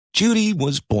Judy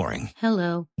was boring.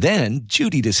 Hello. Then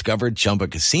Judy discovered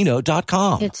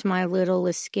ChumbaCasino.com. It's my little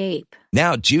escape.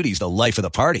 Now Judy's the life of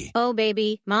the party. Oh,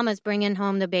 baby, mama's bringing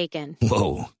home the bacon.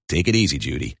 Whoa, take it easy,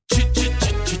 Judy.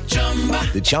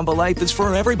 The Chumba life is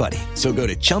for everybody. So go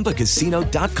to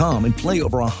ChumbaCasino.com and play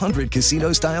over 100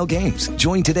 casino-style games.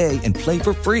 Join today and play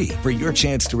for free for your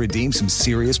chance to redeem some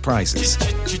serious prizes.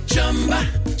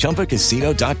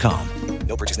 ChumbaCasino.com.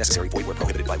 No purchase necessary. Void where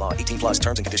prohibited by law. 18 plus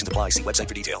terms and conditions apply. See website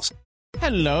for details.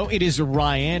 Hello, it is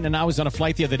Ryan, and I was on a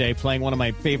flight the other day playing one of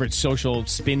my favorite social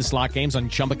spin slot games on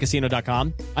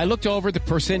ChumbaCasino.com. I looked over at the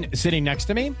person sitting next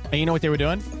to me, and you know what they were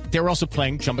doing? They were also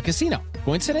playing Chumba Casino.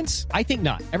 Coincidence? I think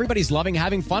not. Everybody's loving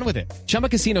having fun with it. Chumba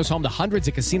Casino is home to hundreds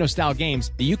of casino-style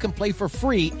games that you can play for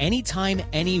free anytime,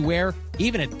 anywhere,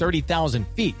 even at 30,000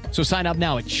 feet. So sign up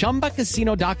now at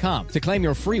ChumbaCasino.com to claim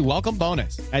your free welcome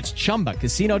bonus. That's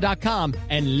ChumbaCasino.com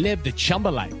and live the Chumba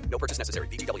life. No purchase necessary.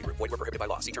 VGW. Void where prohibited by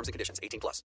law. See terms and conditions. 18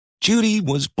 plus. Judy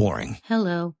was boring.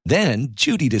 Hello. Then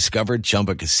Judy discovered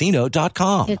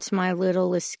ChumbaCasino.com. It's my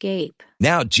little escape.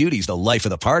 Now Judy's the life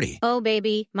of the party. Oh,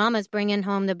 baby, mama's bringing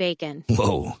home the bacon.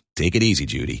 Whoa, take it easy,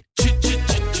 Judy.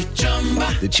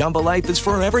 The Chumba life is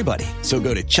for everybody. So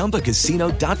go to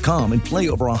ChumbaCasino.com and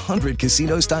play over 100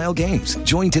 casino-style games.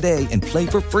 Join today and play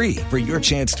for free for your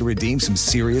chance to redeem some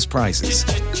serious prizes.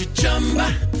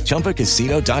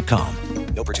 ChumbaCasino.com.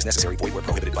 No purchase necessary. Void where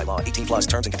prohibited by law. 18 plus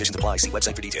terms and conditions apply. See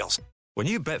website for details. When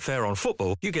you bet fair on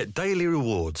football, you get daily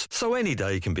rewards. So any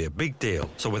day can be a big deal.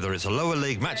 So whether it's a lower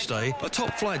league match day, a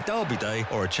top flight derby day,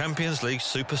 or a Champions League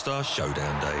superstar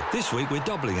showdown day, this week we're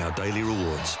doubling our daily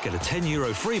rewards. Get a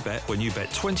 €10 free bet when you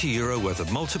bet €20 worth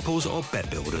of multiples or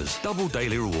bet builders. Double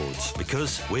daily rewards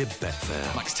because we're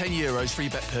Betfair. Max €10 free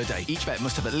bet per day. Each bet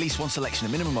must have at least one selection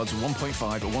of minimum odds of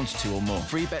 1.5 or 1 to 2 or more.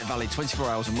 Free bet valid 24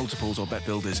 hours on multiples or bet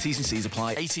builders. T's and C's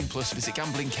apply. 18 plus. Visit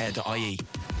gamblingcare.ie.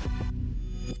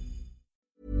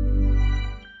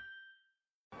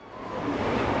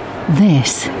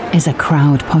 This is a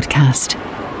Crowd podcast.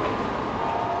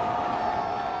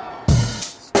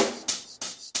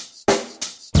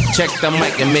 Check the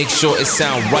mic and make sure it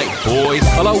sound right, boys.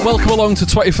 Hello, welcome along to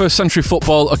 21st Century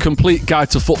Football, a complete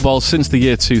guide to football since the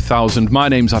year 2000. My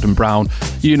name's Adam Brown.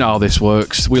 You know how this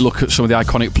works. We look at some of the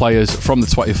iconic players from the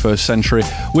 21st century.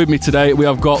 With me today, we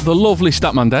have got the lovely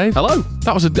Statman Dave. Hello.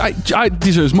 That was I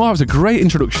deserves more. That was a great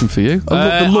introduction for you.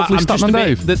 The lovely Statman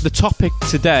Dave. The topic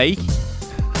today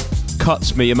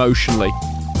cuts me emotionally.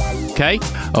 Okay,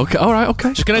 all right,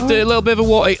 okay. Just going to do a little bit of a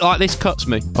what like this cuts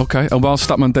me. Okay, and while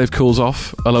Statman Dave cools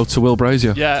off, hello to Will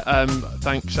Brazier. Yeah,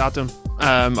 thanks, Adam.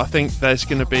 I think there's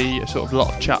going to be a sort of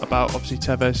lot of chat about obviously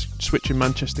Tevez switching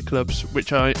Manchester clubs,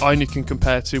 which I only can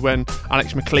compare to when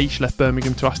Alex McLeish left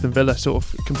Birmingham to Aston Villa, sort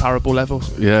of comparable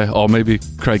levels. Yeah, or maybe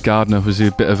Craig Gardner, was he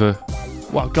a bit of a...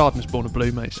 Well, Gardner's born a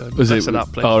blue, mate, so was it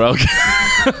that, please. Oh,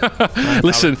 okay.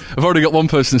 Listen, I've already got one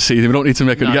person seething. We don't need to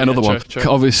get another one. True.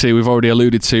 Obviously, we've already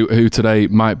alluded to who today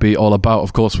might be all about.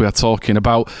 Of course, we are talking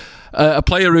about a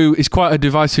player who is quite a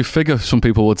divisive figure, some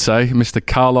people would say, Mr.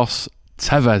 Carlos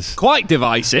Tevez. Quite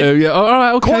divisive. Yeah, all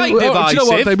right, okay. Quite divisive. Do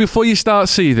you know what, Dave? Before you start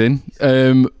seething,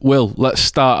 Will, let's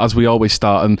start as we always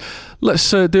start, and let's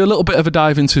do a little bit of a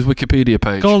dive into his Wikipedia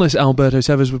page. Carlos Alberto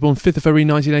Tevez was born 5th of February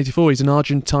 1984. He's an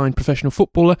Argentine professional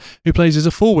footballer who plays as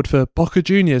a forward for Boca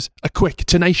Juniors. A quick,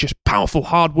 tenacious, powerful,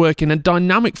 hard-working and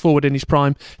dynamic forward in his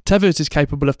prime, Tevez is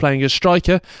capable of playing as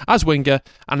striker, as winger,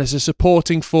 and as a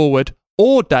supporting forward,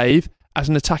 or, Dave, as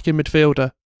an attacking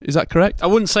midfielder. Is that correct? I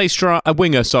wouldn't say a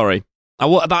winger, sorry.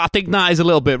 I think that is a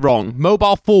little bit wrong.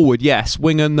 Mobile forward, yes.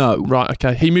 Winger, no. Right,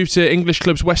 okay. He moved to English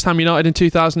clubs West Ham United in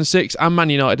 2006 and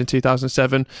Man United in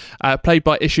 2007, plagued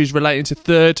by issues relating to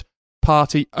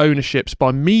third-party ownerships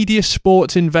by Media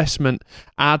Sports Investment.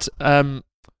 To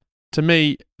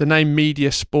me, the name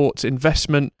Media Sports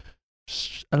Investment,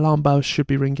 alarm bells should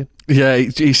be ringing. Yeah,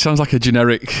 he sounds like a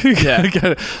generic... Yeah.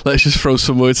 Let's just throw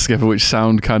some words together which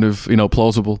sound kind of,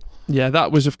 plausible. Yeah,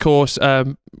 that was, of course,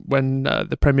 when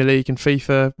the Premier League and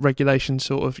FIFA regulations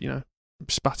sort of,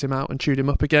 spat him out and chewed him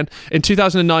up again. In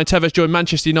 2009, Tevez joined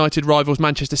Manchester United rivals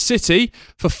Manchester City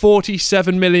for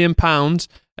 £47 million.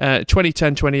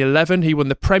 2010-2011, he won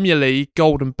the Premier League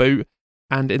Golden Boot,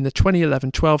 and in the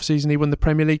 2011-12 season, he won the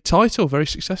Premier League title. Very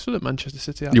successful at Manchester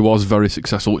City. He was very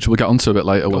successful, which we'll get onto a bit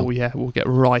later. Oh, yeah, we'll get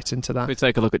right into that. If we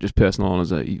take a look at just personal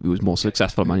honours, he was more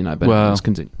successful at Man United. Well, let's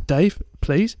continue. Dave,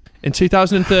 please. In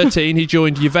 2013, he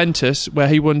joined Juventus, where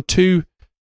he won 2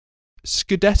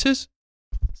 Scudettos.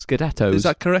 Scudettos. Is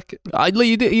that correct?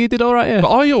 You did all right, yeah.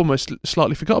 But I almost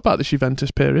slightly forgot about the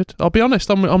Juventus period. I'll be honest,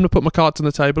 I'm going to put my cards on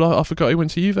the table. I forgot he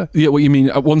went to Juve. Yeah, what you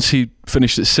mean? Once he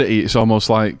finished at City, it's almost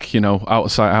like, out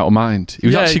of sight, out of mind. He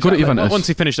was actually good at Juventus. Once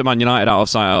he finished at Man United, out of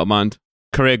sight, out of mind.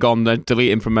 Career gone, then delete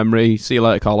him from memory. See you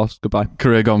later, Carlos. Goodbye.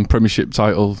 Career gone, Premiership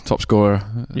title, top scorer.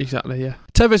 Exactly, yeah.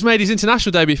 Tevez made his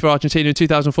international debut for Argentina in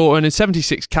 2004, earning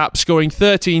 76 caps, scoring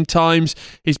 13 times.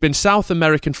 He's been South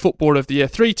American Footballer of the Year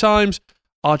 3 times,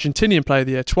 Argentinian Player of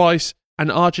the Year twice, and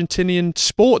Argentinian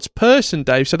Sports Person,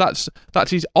 Dave. So that's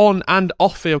his on and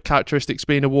off field characteristics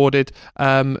being awarded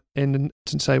in,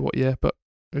 didn't say what year, but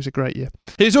it was a great year.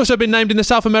 He's also been named in the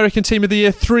South American Team of the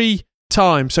Year 3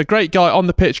 times. So great guy on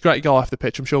the pitch, great guy off the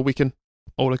pitch. I'm sure we can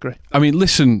all agree. I mean,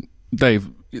 listen, Dave,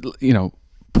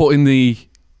 putting the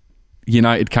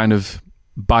United kind of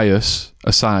bias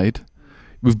aside,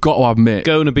 we've got to admit...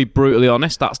 Going to be brutally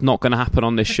honest, that's not going to happen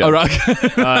on this show. All right.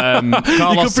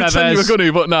 Carlos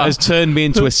Tevez has turned me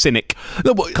into a cynic.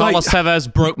 Carlos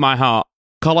Tevez broke my heart.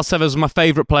 Carlos Tevez was my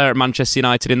favourite player at Manchester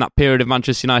United in that period of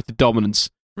Manchester United dominance.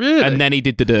 Really? And then he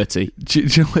did the dirty. Do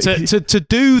you know to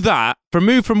do that,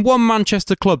 move from one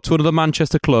Manchester club to another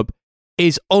Manchester club,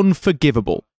 is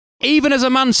unforgivable. Even as a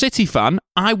Man City fan,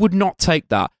 I would not take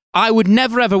that. I would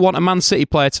never ever want a Man City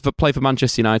player to play for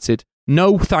Manchester United.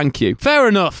 No, thank you. Fair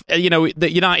enough. That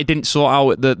United didn't sort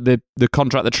out the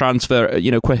contract, the transfer,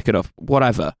 quick enough.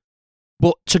 Whatever.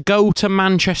 But to go to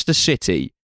Manchester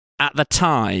City at the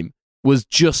time was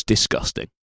just disgusting.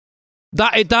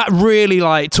 That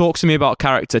really talks to me about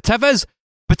character. Tevez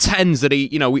pretends that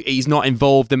he's not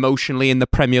involved emotionally in the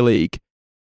Premier League.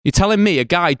 You're telling me a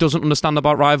guy doesn't understand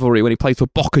about rivalry when he plays for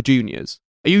Boca Juniors?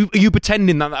 Are you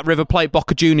pretending that River Plate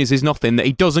Boca Juniors is nothing, that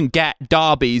he doesn't get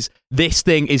derbies? This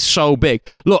thing is so big.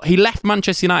 Look, he left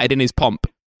Manchester United in his pomp.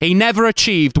 He never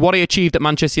achieved what he achieved at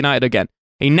Manchester United again.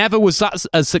 He never was that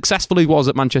as successful as he was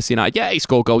at Manchester United. Yeah, he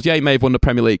scored goals. Yeah, he may have won the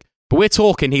Premier League. But we're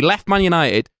talking, he left Man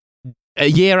United a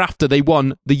year after they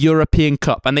won the European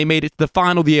Cup, and they made it to the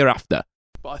final the year after.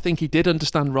 But I think he did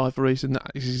understand rivalries, and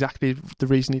that is exactly the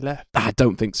reason he left. I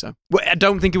don't think so. I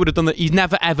don't think he would have done that. He's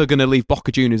never ever going to leave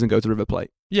Boca Juniors and go to River Plate.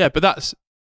 Yeah, but that's...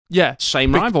 Yeah.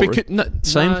 Same rivalry.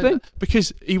 Same thing.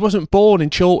 Because he wasn't born in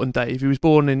Chorlton, Dave. He was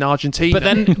born in Argentina. But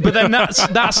then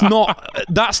that's not...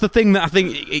 That's the thing that I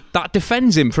think that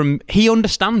defends him from... He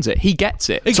understands it. He gets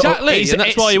it. Exactly. So and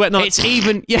that's why he went... It's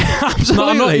even... Yeah,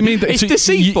 absolutely. No, it's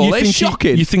deceitful. It's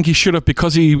shocking. You think he should have...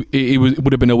 Because he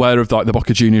would have been aware of the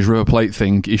Boca Juniors River Plate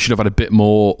thing, he should have had a bit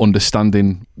more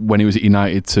understanding when he was at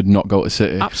United to not go to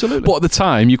City. Absolutely. But at the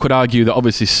time, you could argue that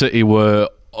obviously City were...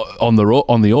 on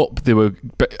the up, they were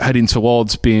heading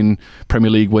towards being Premier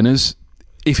League winners.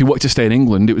 If he wanted to stay in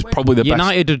England, it was probably the best.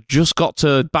 United had just got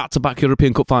to back-to-back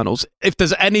European Cup finals. If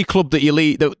there's any club that you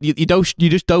lead, that you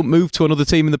just don't move to another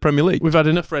team in the Premier League. We've had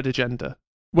enough red agenda.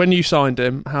 When you signed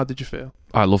him, how did you feel?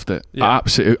 I loved it. Yeah.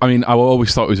 Absolutely. I mean, I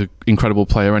always thought he was an incredible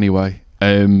player anyway.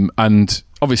 And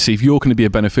obviously, if you're going to be a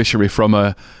beneficiary from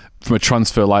a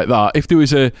transfer like that, if there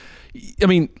was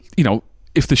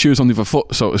if the shoe was on the other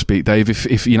foot, so to speak, Dave,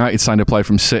 if United signed a player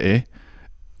from City,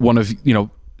 one of,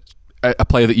 a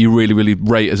player that you really, really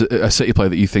rate as a City player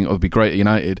that you think would be great at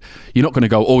United, you're not going to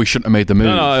go, he shouldn't have made the move.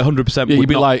 No, 100%. Yeah, you'd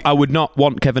be like... I would not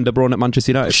want Kevin De Bruyne at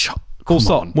Manchester United. Full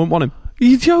stop. Wouldn't want him. Are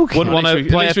you joking? Wouldn't want a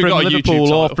player from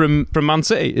Liverpool or from Man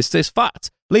City. It's this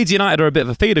fact. Leeds United are a bit of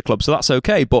a feeder club, so that's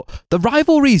okay, but the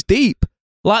rivalry's deep.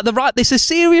 This is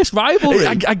serious rivalry.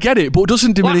 I get it, but it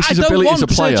doesn't diminish his ability as a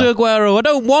player. I don't want Sergio Aguero. I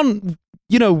don't want...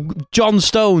 John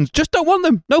Stones. Just don't want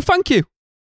them. No, thank you.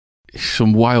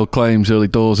 Some wild claims early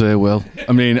doors here, Will.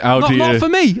 I mean, not for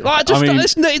me.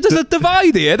 There's a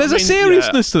divide here. There's a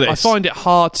seriousness to this. I find it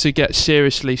hard to get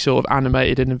seriously sort of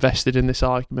animated and invested in this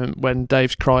argument when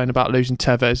Dave's crying about losing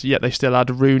Tevez, yet they still had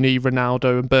Rooney,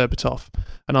 Ronaldo and Berbatov.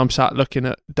 And I'm sat looking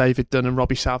at David Dunn and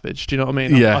Robbie Savage. Do you know what I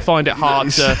mean? Yeah. I find it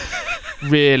hard to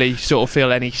really sort of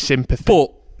feel any sympathy.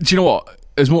 But, do you know what?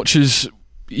 As much as...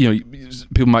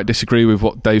 people might disagree with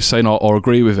what Dave's saying or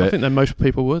agree with it. I think that most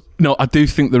people would. No, I do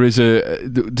think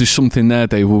there's something there,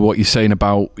 Dave, with what you're saying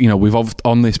about,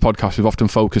 on this podcast, we've often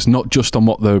focused not just on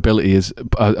what their ability is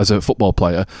as a football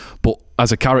player, but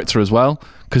as a character as well.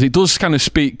 Because it does kind of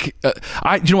speak... do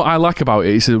you know what I like about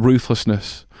it? It's the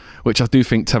ruthlessness, which I do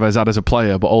think Tevez had as a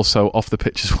player, but also off the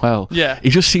pitch as well. Yeah. He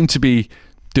just seemed to be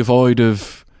devoid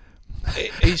of...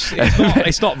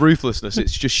 It's not ruthlessness,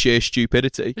 it's just sheer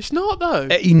stupidity. It's not, though.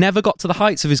 He never got to the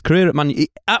heights of his career at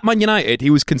Man United. He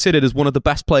was considered as one of the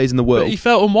best players in the world. But he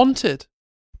felt unwanted.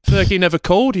 Fergie never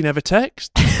called, he never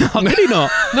texted. Did he not?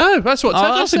 No, that's what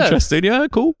Tevez that's said. Interesting, yeah,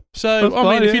 cool. So,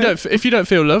 if you don't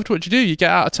feel loved, what do? You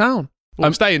get out of town.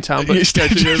 Well, stay in town, but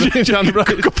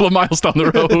a couple of miles down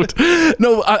the road.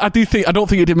 No, I don't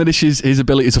think it diminishes his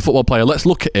ability as a football player. Let's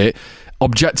look at it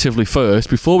objectively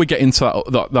first before we get into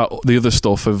the other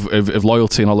stuff of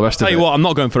loyalty and all the rest of it. Tell you what, I'm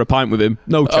not going for a pint with him.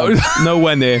 No chance.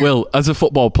 Nowhere near. Will, as a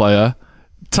football player,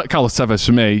 Carlos Tevez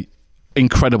for me,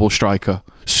 incredible striker,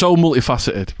 so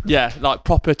multifaceted. Yeah, like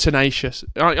proper tenacious.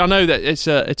 I know that it's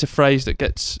a phrase that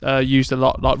gets used a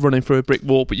lot, like running through a brick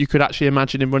wall, but you could actually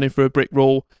imagine him running through a brick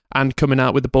wall and coming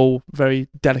out with the ball very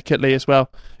delicately as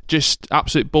well. Just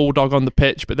absolute bulldog on the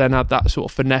pitch, but then had that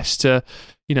sort of finesse to,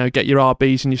 get your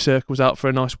RBs and your circles out for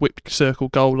a nice whipped circle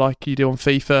goal like you do on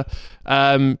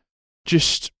FIFA.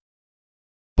 Just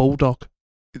bulldog.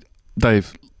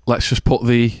 Dave, let's just put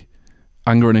the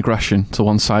anger and aggression to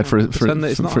one side for a second.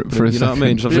 You know what I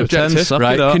mean? Objective,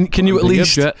 right? Can you at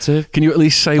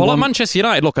least say well, one? At Manchester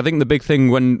United, look, I think the big thing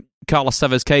when Carlos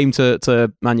Tevez came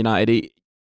to Man United,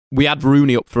 we had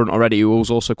Rooney up front already, who was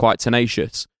also quite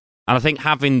tenacious, and I think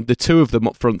having the two of them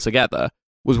up front together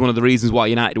was one of the reasons why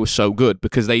United was so good,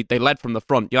 because they led from the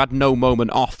front. You had no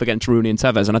moment off against Rooney and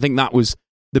Tevez, and I think that was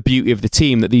the beauty of the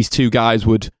team, that these two guys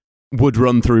would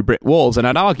run through brick walls. And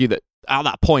I'd argue that at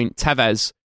that point,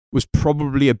 Tevez was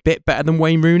probably a bit better than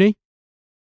Wayne Rooney.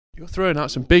 You're throwing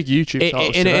out some big YouTube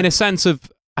titles in a sense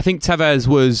of, I think Tevez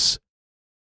was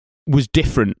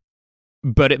different,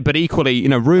 but equally,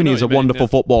 Rooney is a wonderful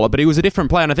footballer, but he was a different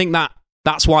player, and I think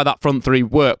that's why that front three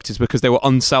worked, is because they were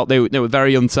they were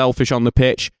very unselfish on the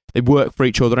pitch. They worked for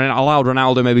each other, and it allowed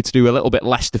Ronaldo maybe to do a little bit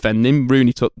less defending.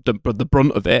 Rooney took the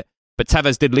brunt of it, but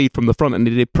Tevez did lead from the front and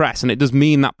he did press, and it does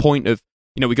mean that point of,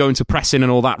 we go into pressing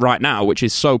and all that right now, which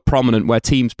is so prominent where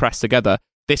teams press together.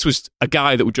 This was a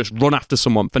guy that would just run after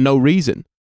someone for no reason.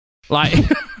 Like,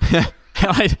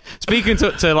 speaking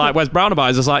to like Wes Brown about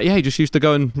it, it's like, he just used to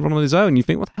go and run on his own. You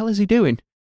think, what the hell is he doing?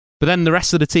 But then the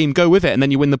rest of the team go with it, and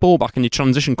then you win the ball back and you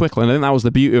transition quickly. And I think that was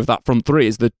the beauty of that front three,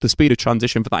 is the speed of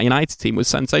transition for that United team was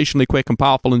sensationally quick and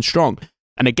powerful and strong.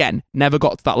 And again, never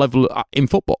got to that level in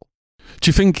football. Do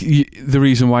you think the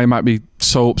reason why he might be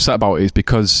so upset about it is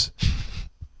because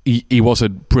he was a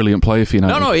brilliant player for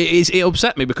United? No, it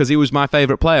upset me because he was my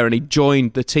favourite player and he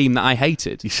joined the team that I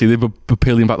hated. You see, they're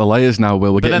peeling back the layers now,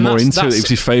 Will. We're getting more into it. He was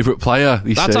his favourite player.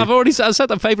 I've already said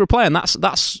that favourite player, and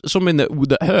that's something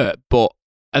that hurt. But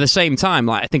at the same time,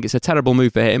 I think it's a terrible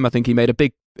move for him. I think he made a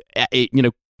big,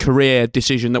 career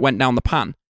decision that went down the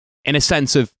pan, in a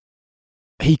sense of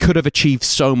he could have achieved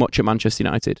so much at Manchester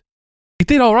United. He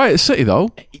did all right at City, though.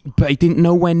 But he didn't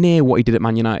nowhere near what he did at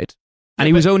Man United. And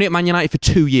he was only at Man United for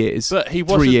 2 years. But he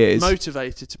wasn't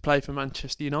motivated to play for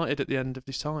Manchester United at the end of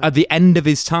his time. At the end of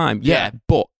his time, yeah.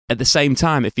 But at the same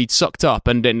time, if he'd sucked up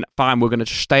and then, fine, we're going to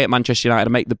stay at Manchester United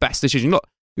and make the best decision. Look,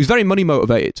 he was very money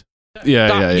motivated.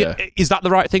 Yeah. Is that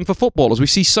the right thing for footballers? We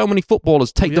see so many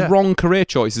footballers take the wrong career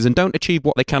choices and don't achieve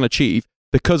what they can achieve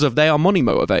because of they are money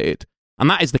motivated. And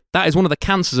that is one of the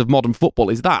cancers of modern football,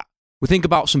 is that. We think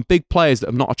about some big players that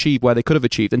have not achieved where they could have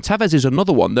achieved. And Tevez is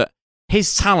another one that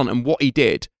his talent and what he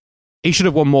did, he should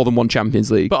have won more than one Champions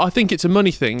League. But I think it's a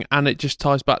money thing, and it just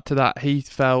ties back to that. He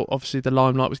felt, obviously, the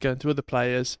limelight was going to other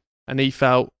players, and he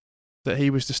felt that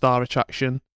he was the star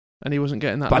attraction, and he wasn't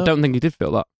getting that. But I don't think he did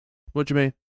feel that. What do you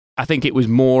mean? I think it was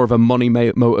more of a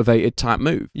money-motivated type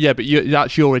move. Yeah, but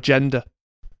that's your agenda.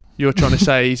 You're trying to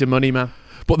say he's a money man.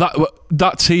 But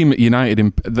that team at United,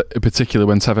 in particular,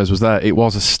 when Tevez was there, it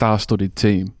was a star-studded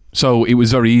team. So it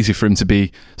was very easy for him to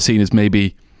be seen as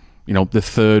maybe, the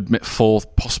third,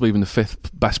 fourth, possibly even the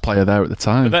fifth best player there at the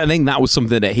time. But I think that was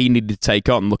something that he needed to take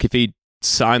on. Look, if he'd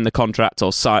signed the contract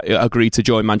or agreed to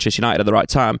join Manchester United at the right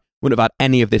time, wouldn't have had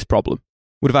any of this problem.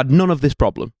 Would have had none of this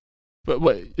problem. But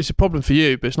it's a problem for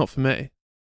you, but it's not for me.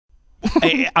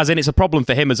 As in, it's a problem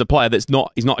for him as a player he's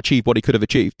not achieved what he could have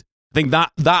achieved. I think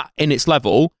that in its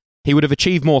level, he would have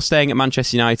achieved more staying at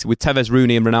Manchester United with Tevez,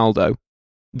 Rooney and Ronaldo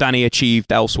than he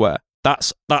achieved elsewhere.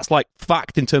 That's like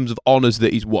fact in terms of honours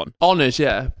that he's won. Honours,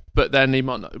 yeah. But then he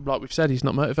might not, like we've said, he's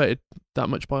not motivated that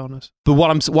much by honours. But what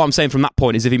I'm saying from that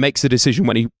point is, if he makes the decision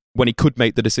when he could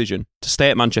make the decision to stay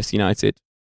at Manchester United,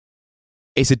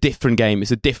 it's a different game.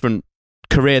 It's a different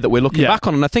career that we're looking back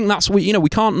on. And I think that's we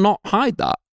can't not hide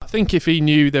that. I think if he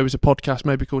knew there was a podcast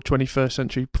maybe called 21st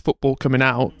Century Football coming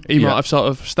out, he might have sort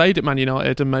of stayed at Man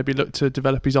United and maybe looked to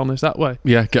develop his honours that way.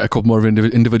 Yeah, get a couple more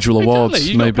individual awards.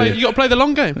 You got to play the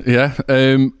long game. Yeah.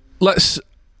 Let's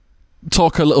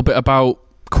talk a little bit about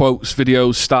quotes,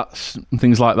 videos, stats, and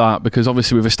things like that, because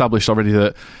obviously we've established already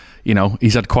that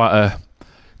he's had quite a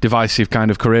divisive kind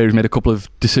of career. He's made a couple of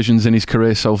decisions in his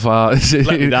career so far.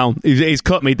 Let me down. He's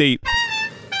cut me deep.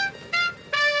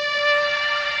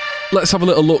 let's have a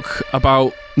little look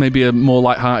about maybe a more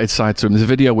light-hearted side to him. There's a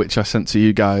video which I sent to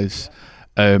you guys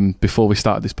before we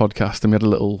started this podcast, and we had a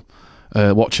little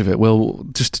watch of it. Will,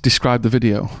 just describe the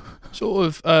video.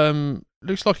 Sort of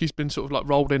looks like he's been sort of like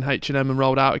rolled in H&M and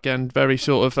rolled out again. Very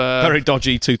sort of very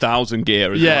dodgy 2000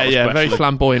 gear. Yeah, very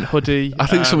flamboyant hoodie. I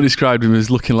think someone described him as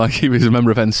looking like he was a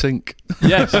member of NSYNC.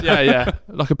 Yes, yeah,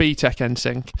 like a B-Tech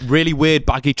NSYNC. Really weird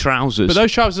baggy trousers. But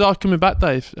those trousers are coming back,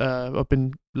 Dave. I've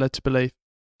been led to believe.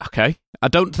 Okay, I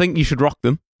don't think you should rock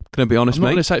them. Can I be honest, I'm not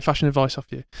mate? going to take fashion advice off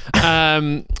you.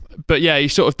 But yeah,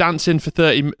 he's sort of dancing for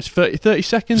 30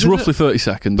 seconds. It's roughly 30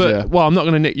 seconds, but, yeah. Well, I'm not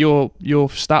going to nick your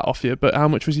stat off you, but how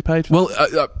much was he paid for?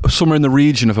 Well, somewhere in the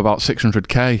region of about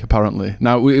 600k, apparently.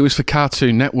 Now, it was for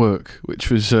Cartoon Network, which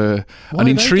was an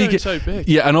intriguing... so big?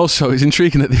 Yeah, and also it's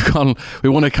intriguing that they've gone, we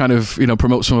want to kind of,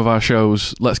 promote some of our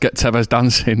shows. Let's get Tevez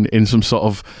dancing in some sort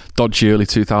of dodgy early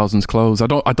 2000s clothes. I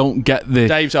don't get the...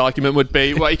 Dave's argument would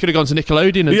be, well, he could have gone to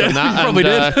Nickelodeon and done that. He probably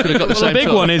did. Could have got the same big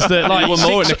one is that like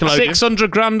more at Nickelodeon.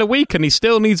 600 grand a week, and he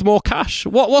still needs more cash.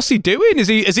 What's he doing? Is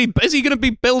he going to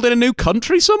be building a new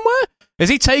country somewhere? Is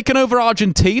he taking over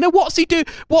Argentina? What's he do?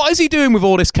 What is he doing with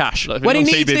all this cash? Look, when he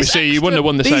needs CBBC, this extra, you wouldn't have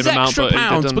won the same amount, but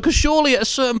pounds, because surely at a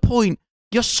certain point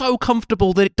you're so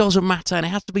comfortable that it doesn't matter, and it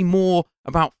has to be more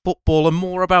about football and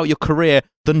more about your career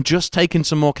than just taking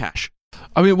some more cash.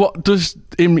 I mean, what does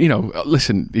him?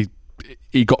 Listen,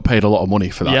 he got paid a lot of money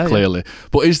for that, clearly. Yeah.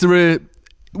 But is there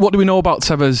what do we know about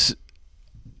Tevez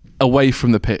away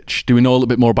from the pitch? Do we know a little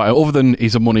bit more about it, other than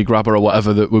he's a money grabber or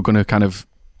whatever that we're going to kind of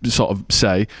sort of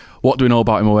say? What do we know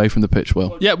about him away from the pitch,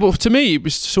 Will? Yeah, well, to me, it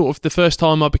was sort of the first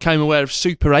time I became aware of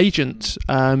Super Agent.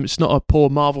 It's not a poor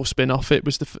Marvel spin-off. It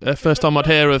was the first time I'd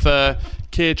hear of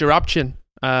Keir Jarabchin.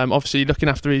 Obviously looking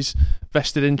after his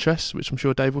vested interests, which I'm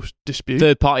sure Dave will dispute.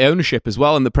 Third-party ownership as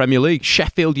well in the Premier League.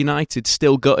 Sheffield United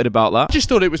still gutted about that. I just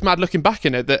thought it was mad looking back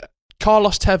in it that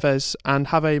Carlos Tevez and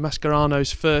Javier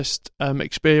Mascherano's first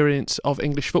experience of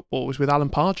English football was with Alan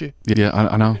Pardew. Yeah,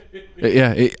 I know.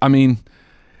 I mean,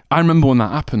 I remember when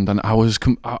that happened, and I was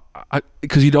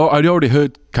because I'd already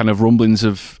heard kind of rumblings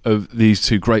of these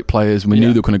two great players, and we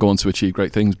knew they were going to go on to achieve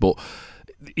great things, but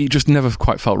it just never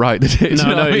quite felt right, did it?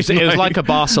 No, it was like a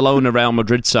Barcelona Real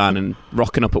Madrid sign and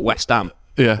rocking up at West Ham,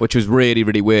 which was really,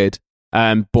 really weird.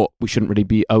 But we shouldn't really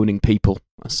be owning people.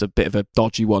 That's a bit of a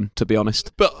dodgy one, to be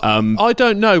honest. But I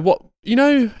don't know what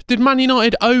did Man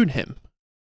United own him?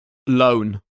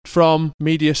 Loan from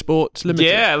Media Sports Limited.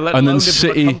 Yeah, and then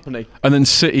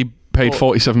City paid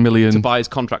 47 million to buy his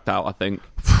contract out, I think.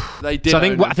 They did. So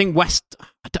I think West.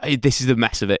 This is the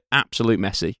mess of it. Absolute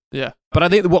messy. Yeah. But I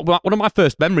think one of my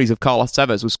first memories of Carlos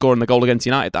Tevez was scoring the goal against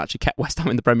United that actually kept West Ham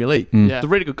in the Premier League. Yeah. It's a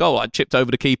really good goal. I chipped over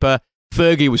the keeper.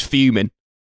 Fergie was fuming.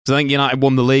 So I think United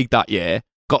won the league that year,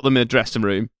 got them in a dressing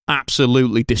room,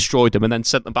 absolutely destroyed them, and then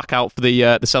sent them back out for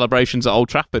the celebrations at Old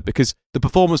Trafford because the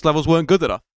performance levels weren't good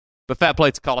enough. But fair play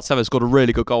to Carlos Tevez, got a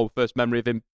really good goal. First memory of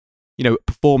him,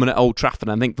 performing at Old Trafford.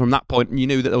 And I think from that point, you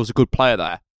knew that there was a good player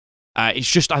there. It's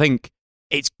just, I think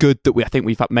it's good that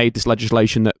we've made this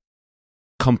legislation that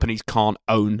companies can't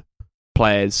own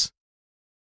players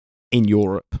in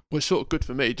Europe. Well, it's sort of good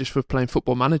for me just for playing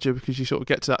Football Manager, because you sort of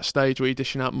get to that stage where you're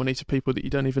dishing out money to people that you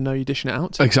don't even know you're dishing it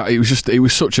out to. Exactly. It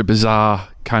was such a bizarre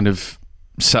kind of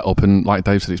setup, and like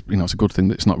Dave said, it's a good thing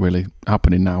that it's not really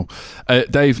happening now.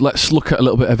 Dave, let's look at a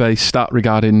little bit of a stat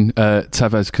regarding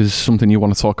Tevez, because something you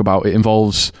want to talk about. It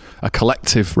involves a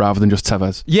collective rather than just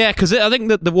Tevez. Yeah, because I think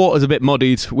that the water's a bit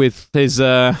muddied with his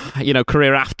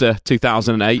career after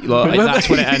 2008. Like, that's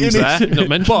when it ends there.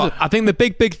 But I think the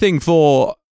big thing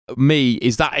for me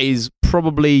is that is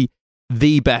probably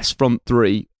the best front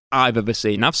three I've ever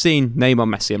seen. I've seen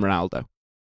Neymar, Messi and Ronaldo.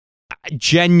 I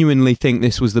genuinely think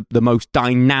this was the most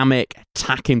dynamic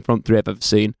attacking front three I've ever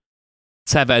seen.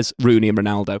 Tevez, Rooney and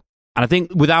Ronaldo. And I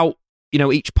think without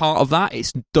each part of that,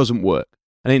 it doesn't work.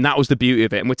 I think that was the beauty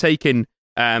of it. And we're taking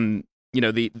that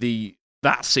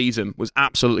season was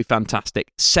absolutely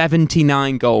fantastic.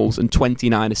 79 goals and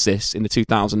 29 assists in the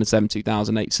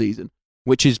 2007-2008 season,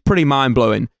 which is pretty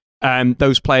mind-blowing.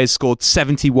 Those players scored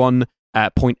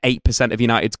 71.8% of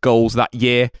United's goals that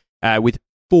year, with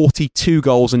 42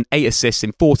 goals and 8 assists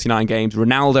in 49 games.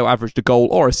 Ronaldo averaged a goal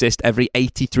or assist every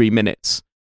 83 minutes.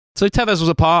 So Tevez was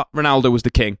a part, Ronaldo was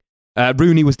the king.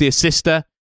 Rooney was the assister,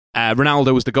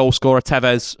 Ronaldo was the goal scorer.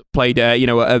 Tevez played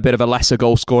a bit of a lesser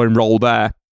goal scoring role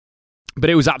there. But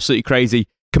it was absolutely crazy.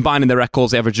 Combining their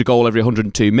records, they averaged a goal every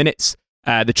 102 minutes.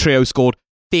 The trio scored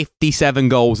 57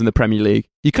 goals in the Premier League.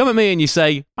 You come at me and you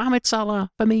say, Mohamed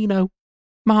Salah, Firmino,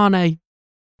 Mane.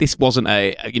 This wasn't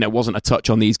a touch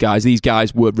on these guys. These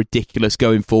guys were ridiculous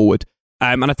going forward.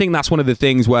 And I think that's one of the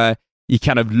things where, you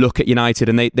kind of look at United,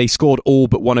 and they scored all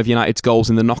but one of United's goals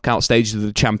in the knockout stages of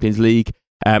the Champions League,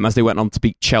 as they went on to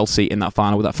beat Chelsea in that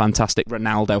final with that fantastic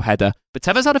Ronaldo header. But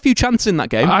Tevez had a few chances in that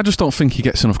game. I just don't think he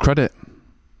gets enough credit.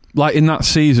 Like in that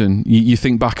season, you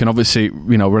think back, and obviously,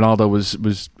 Ronaldo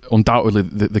was undoubtedly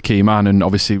the key man, and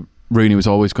obviously Rooney was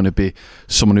always going to be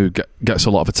someone who gets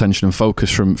a lot of attention and focus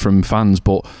from fans.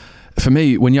 But for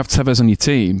me, when you have Tevez on your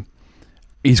team,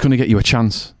 he's going to get you a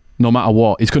chance. No matter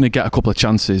what, he's going to get a couple of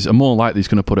chances, and more likely he's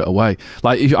going to put it away.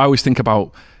 Like I always think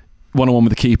about one-on-one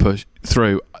with the keeper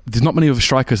through. There's not many other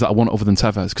strikers that I want other than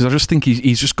Tevez, because I just think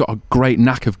he's just got a great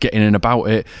knack of getting in about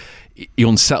it. He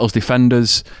unsettles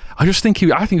defenders. I think he's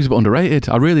a bit underrated.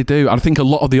 I really do. I think a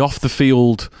lot of the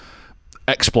off-the-field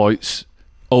exploits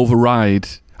override.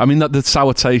 I mean, that the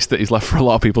sour taste that he's left for a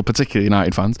lot of people, particularly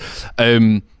United fans,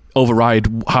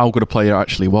 override how good a player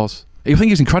actually was. I think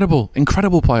he's incredible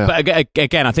player. But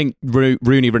again, I think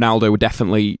Rooney, Ronaldo were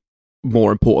definitely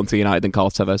more important to United than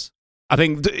Carlos Tevez. I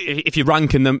think if you're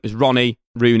ranking them, it's Ronnie,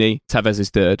 Rooney, Tevez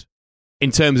is third in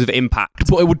terms of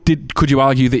impact. But could you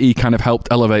argue that he kind of helped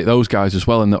elevate those guys as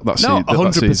well? In that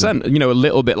 100%. A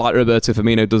little bit like Roberto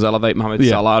Firmino does elevate Mohamed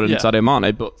Salah and Sadio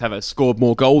Mane, but Tevez scored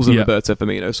more goals than Roberto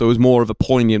Firmino, so it was more of a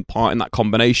poignant part in that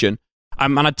combination.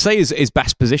 And I'd say his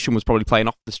best position was probably playing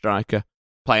off the striker,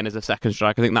 playing as a second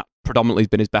striker. I think that predominantly has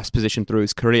been his best position through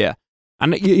his career.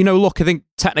 And look, I think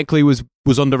technically was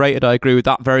underrated. I agree with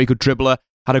that. Very good dribbler.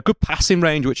 Had a good passing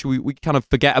range, which we kind of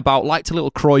forget about. Liked a little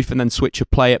Cruyff and then switch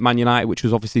of play at Man United, which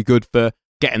was obviously good for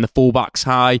getting the fullbacks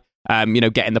high,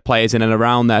 getting the players in and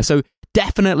around there. So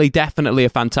definitely a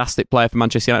fantastic player for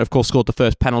Manchester United. Of course, scored the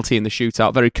first penalty in the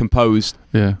shootout. Very composed.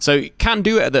 Yeah. So can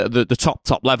do it at the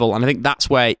top level. And I think that's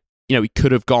where he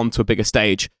could have gone to a bigger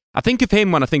stage. I think of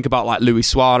him when I think about like Luis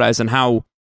Suarez and how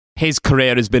his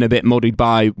career has been a bit muddied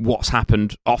by what's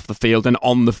happened off the field and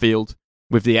on the field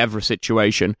with the Evra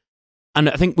situation. And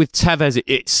I think with Tevez,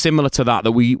 it's similar to that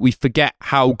we forget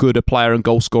how good a player and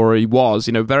goal scorer he was.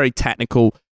 Very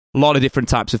technical, a lot of different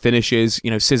types of finishes,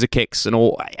 scissor kicks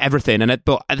and everything.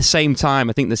 But at the same time,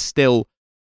 I think there's still,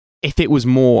 if it was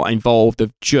more involved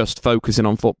of just focusing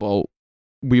on football,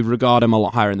 we regard him a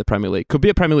lot higher in the Premier League. Could be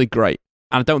a Premier League great,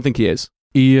 and I don't think he is.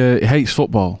 He hates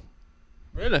football.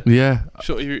 Really? Yeah.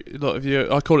 A lot of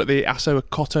you. I call it the Asso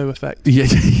Okoto effect.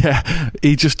 Yeah.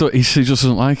 He just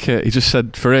doesn't like it. He just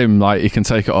said for him, like, he can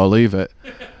take it or leave it.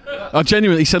 I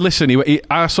genuinely, he said, listen.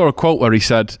 I saw a quote where he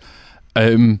said,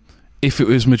 if it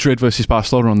was Madrid versus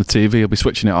Barcelona on the TV, he'll be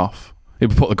switching it off. He'll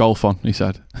be put the golf on. He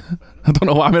said. I don't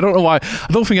know why. I don't know why. I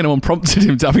don't think anyone prompted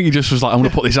him to. I think he just was like, I'm going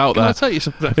to put this out there. Can I tell you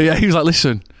something? Yeah. He was like,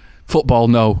 listen, football,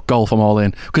 no. Golf, I'm all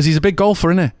in, because he's a big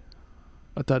golfer, isn't he?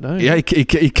 I don't know. Yeah,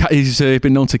 he's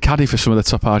been known to caddy for some of the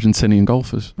top Argentinian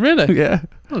golfers. Really? Yeah.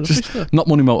 Just not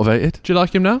money motivated. Do you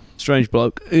like him now? Strange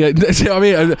bloke. Yeah, see what I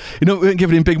mean? We weren't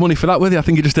giving him big money for that, were they? I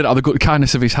think he just did it out of the good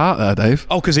kindness of his heart there, Dave.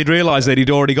 Oh, because he'd realised that he'd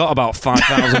already got about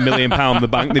 £5,000 million in the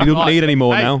bank that he doesn't need any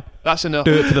more now. That's enough.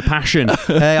 Do it for the passion.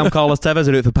 Hey, I'm Carlos Tevez.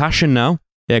 I do it for passion now.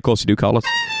 Yeah, of course you do, Carlos.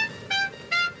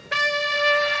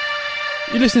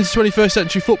 You're listening to 21st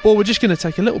Century Football. We're just going to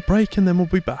take a little break and then we'll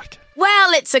be back.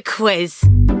 Well, it's a quiz.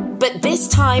 But this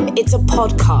time, it's a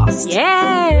podcast.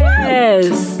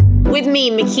 Yes! With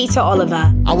me, Makita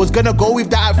Oliver. I was going to go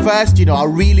with that at first, I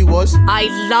really was. I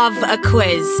love a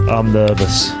quiz. I'm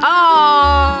nervous.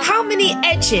 Oh! How many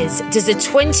edges does a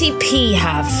 20p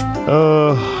have?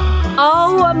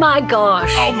 Oh my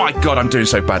gosh. Oh my God, I'm doing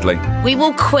so badly. We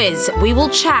will quiz, we will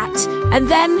chat, and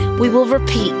then we will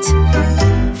repeat.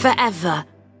 Forever.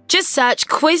 Just search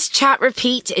Quiz Chat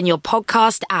Repeat in your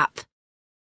podcast app.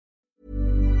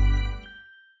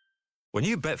 When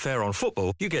you bet fair on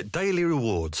football, you get daily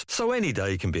rewards. So any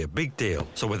day can be a big deal.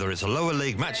 So whether it's a lower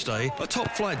league match day, a top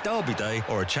flight derby day,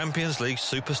 or a Champions League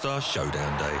superstar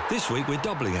showdown day. This week we're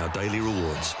doubling our daily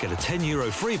rewards. Get a €10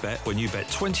 free bet when you bet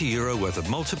 €20 worth of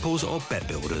multiples or bet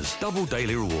builders. Double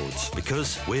daily rewards,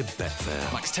 because we're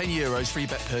Betfair. Max €10 free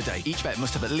bet per day. Each bet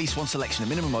must have at least one selection of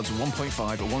minimum odds of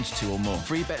 1.5 or 1 to 2 or more.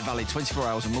 Free bet valid 24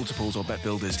 hours on multiples or bet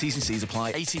builders. T's and C's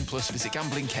apply. 18 plus. Visit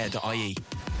gamblingcare.ie.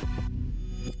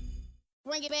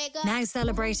 Now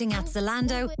celebrating at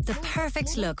Zalando, the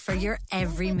perfect look for your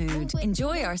every mood.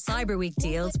 Enjoy our Cyber Week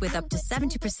deals with up to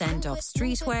 70% off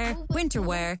streetwear,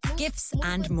 winterwear, gifts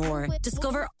and more.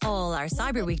 Discover all our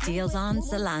Cyber Week deals on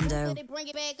Zalando.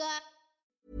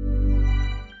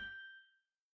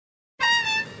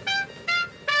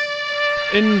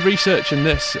 In researching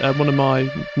this, one of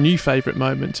my new favourite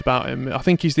moments about him, I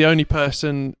think he's the only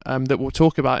person that we'll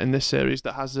talk about in this series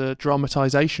that has a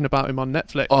dramatisation about him on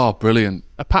Netflix. Oh, brilliant.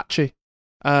 Apache.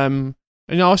 I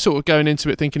was sort of going into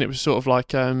it thinking it was sort of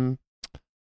like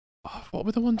what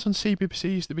were the ones on CBBC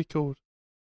used to be called?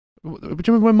 Do you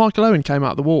remember when Michael Owen came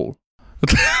out of the wall?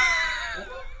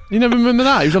 You never remember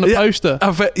that? He was on a poster.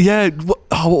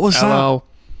 What was that?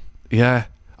 Yeah.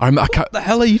 What the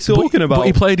hell are you talking about? But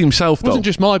he played himself, though. It wasn't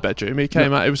just my bedroom. He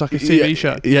came out. It was like a TV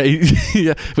show.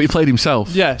 Yeah, but he played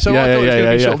himself. Yeah, so I thought it was going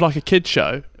to be sort of like a kid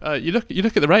show. You look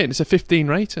at the rating. It's a 15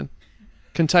 rating.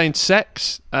 Contained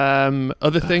sex,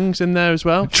 other things in there as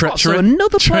well. So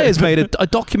another player's made a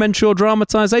documentary or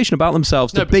dramatisation about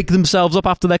themselves to big themselves up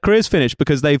after their career's finished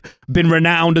because they've been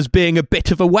renowned as being a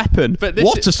bit of a weapon.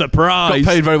 What a surprise! Got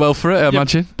paid very well for it, I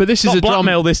imagine. But this is not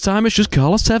blackmail this time. It's just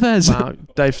Carlos Tevez. Wow,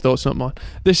 Dave's thoughts, not mine.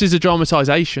 This is a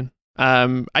dramatisation,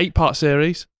 8-part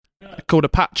series called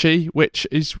Apache, which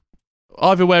is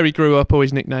either where he grew up or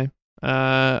his nickname.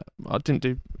 I didn't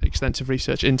do extensive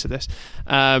research into this,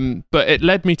 but it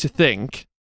led me to think,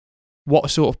 what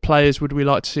sort of players would we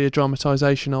like to see a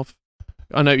dramatisation of?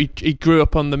 I know he grew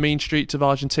up on the mean streets of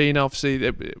Argentina. Obviously,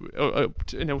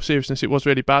 in all seriousness, it was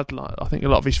really bad. Like, I think a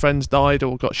lot of his friends died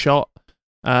or got shot,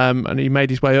 and he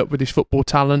made his way up with his football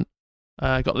talent.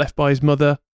 Got left by his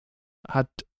mother, had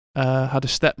a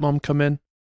stepmom come in.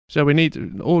 So we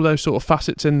need all those sort of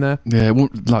facets in there. Yeah,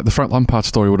 like the Frank Lampard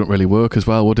story wouldn't really work as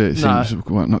well, would it? It No. seems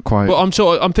not quite. But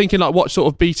I'm thinking, like, what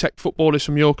sort of BTEC footballers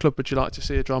from your club would you like to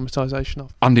see a dramatisation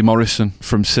of? Andy Morrison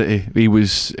from City. He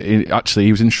was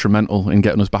instrumental in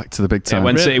getting us back to the big time. Yeah,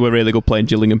 when City were really good playing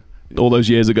Gillingham all those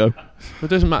years ago. But it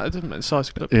doesn't matter. It doesn't matter the size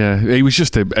of the club. Yeah, he was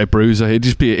just a bruiser.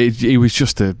 He was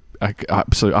just a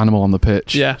absolute animal on the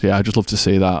pitch. Yeah, I'd just love to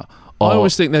see that. I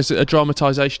always think there's a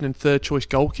dramatisation in third choice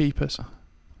goalkeepers.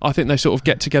 I think they sort of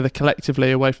get together collectively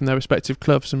away from their respective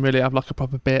clubs and really have like a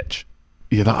proper bitch.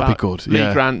 Yeah, that'd be good.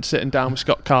 Lee Grant sitting down with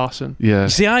Scott Carson. Yeah.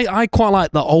 See, I quite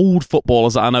like the old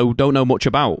footballers that I don't know much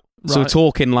about. Right. So we're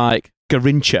talking like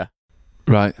Garincha.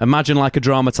 Right. Imagine like a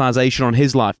dramatisation on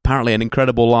his life. Apparently an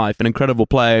incredible life, an incredible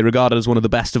player, regarded as one of the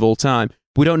best of all time.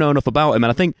 We don't know enough about him.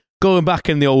 And I think going back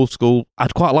in the old school,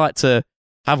 I'd quite like to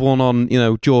have one on,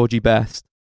 Georgie Best.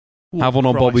 Have one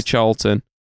on Bobby Charlton.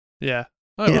 Yeah.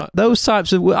 Right. Those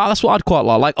types of... That's what I'd quite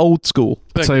like old school.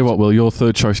 I'll tell you what, Will, your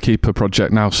third choice keeper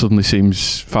project now suddenly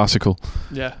seems farcical.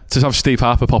 Yeah. To have Steve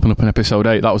Harper popping up in episode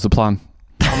 8, that was the plan.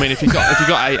 I mean, if you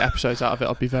got 8 episodes out of it,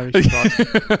 I'd be very surprised.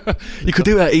 You could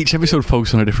do that each episode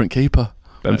focus on a different keeper.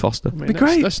 Ben Foster. I mean, be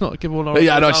great. Let's not give all our...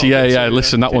 Yeah,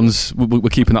 listen, that one's... We're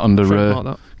keeping that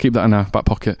under... keep that in our back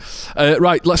pocket.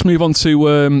 Right, let's move on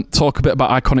to talk a bit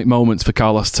about iconic moments for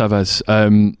Carlos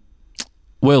Tevez.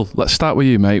 Will, let's start with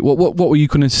you, mate. What were you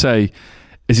going to say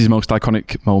is his most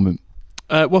iconic moment?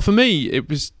 Well, for me, it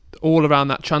was all around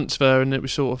that transfer, and it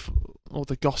was sort of all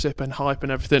the gossip and hype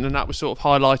and everything, and that was sort of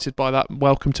highlighted by that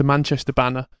Welcome to Manchester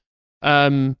banner.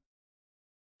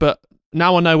 But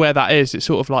now I know where that is, it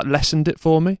sort of like lessened it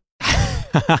for me.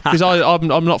 Because I'm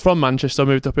not from Manchester. I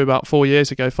moved up here about 5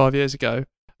 years ago,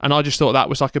 and I just thought that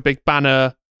was like a big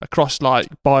banner across like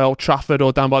by Old Trafford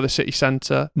or down by the city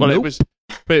centre. Well, it was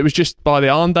just by the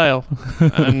Arndale,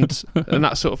 and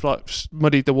that sort of like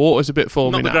muddied the waters a bit for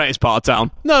me. Not the greatest part of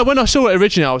town. No, when I saw it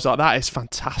originally, I was like, "That is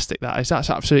fantastic! That's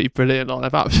absolutely brilliant!" Like,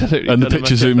 they've absolutely. And the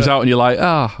picture zooms out, and you're like,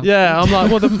 Yeah, I'm like,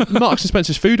 well, the Marks and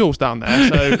Spencer's food hall's down there,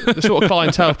 so the sort of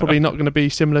clientele is probably not going to be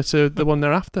similar to the one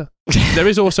they're after. There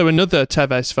is also another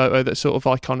Tevez photo that's sort of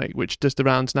iconic, which does the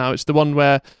rounds now. It's the one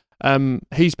where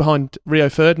he's behind Rio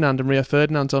Ferdinand, and Rio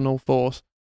Ferdinand's on all fours.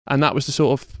 And that was the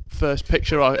sort of first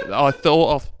picture I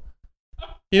thought of.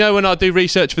 When I do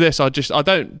research for this, I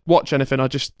don't watch anything. I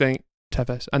just think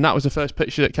Tevez, and that was the first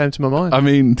picture that came to my mind. I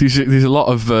mean, there's a lot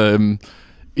of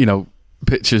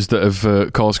pictures that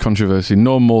have caused controversy.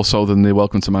 No more so than the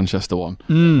Welcome to Manchester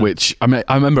one, which I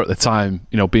remember at the time,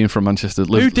 being from Manchester.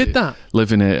 Who did that?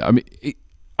 Living it. I mean,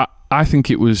 I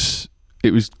think it was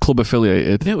club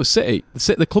affiliated. Yeah, it was City.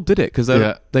 The club did it because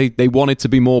they wanted to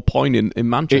be more poignant in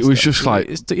Manchester. It was just like...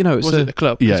 was it the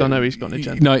club? Because I know he's got an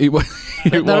agenda. No,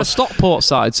 they're a Stockport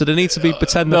side, so they need to be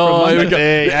pretending from Manchester.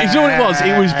 You know what it was?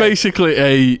 It was basically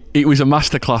a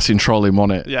masterclass in trolling,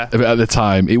 wasn't it? Yeah. At the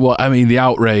time. It was, the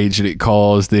outrage that it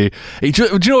caused. Do you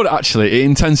know what, actually? It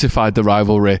intensified the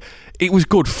rivalry. It was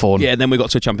good fun. Yeah, and then we got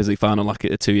to a Champions League final like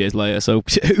 2 years later. So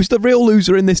who's the real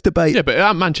loser in this debate? Yeah, but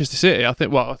at Manchester City, I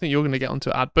think you're going to get onto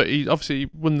it, Ad, but he obviously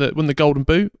won the Golden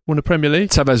Boot, won the Premier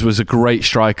League. Tevez was a great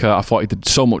striker. I thought he did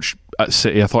so much at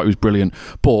City. I thought he was brilliant.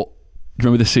 But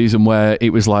remember the season where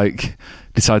it was like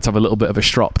decided to have a little bit of a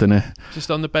strop, didn't he? Just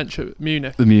on the bench at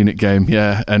Munich. The Munich game,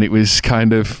 yeah, and it was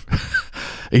kind of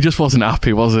he just wasn't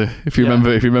happy, was he? If you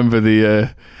remember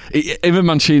the even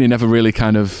Mancini never really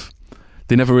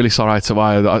they never really saw eye to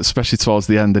eye, especially towards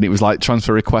the end, and it was like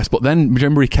transfer request. But then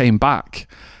remember he came back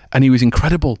and he was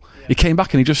incredible. He came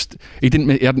back and he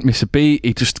hadn't missed a beat.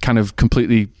 He just kind of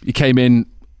he came in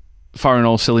firing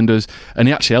all cylinders, and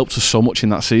he actually helped us so much in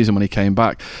that season when he came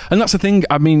back. And that's the thing.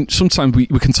 I mean, sometimes we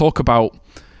can talk about.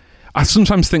 I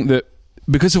sometimes think that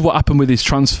because of what happened with his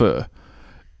transfer,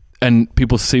 and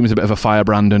people see him as a bit of a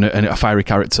firebrand and a fiery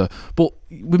character, but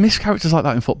we miss characters like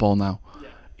that in football now.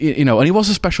 You know, and he was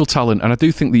a special talent, and I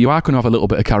do think that you are going to have a little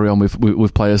bit of carry on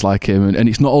with players like him, and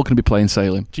it's not all going to be plain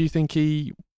sailing. Do you think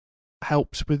he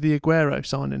helps with the Aguero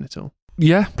signing at all?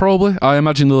 Yeah, probably. I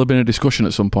imagine there'll have been a discussion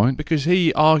at some point. Because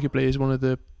he arguably is one of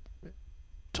the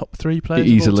top 3 players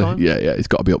easily. of all time. Yeah, he's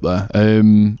got to be up there.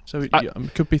 So I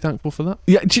could be thankful for that.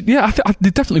 Yeah.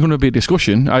 There's definitely going to be a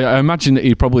discussion. I imagine that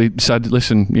he probably said,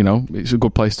 "Listen, you know, it's a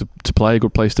good place to play, a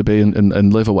good place to be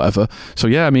and live or whatever." So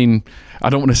yeah, I mean, I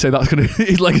don't want to say that's going to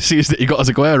his legacy is that he got as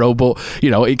Aguero, but you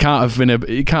know, it can't have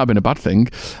been a bad thing.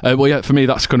 Well, yeah, for me,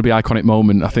 that's going to be an iconic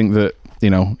moment. I think that, you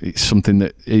know, it's something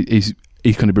that he's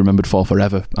going to be remembered for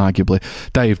forever, arguably.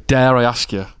 Dave, dare I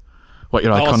ask you what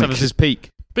your iconic is his peak?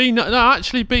 Be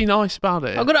nice about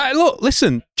it. I'm gonna look.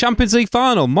 Listen, Champions League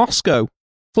final, Moscow,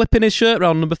 flipping his shirt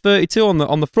around, number 32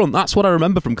 on the front. That's what I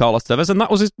remember from Carlos Tevez, and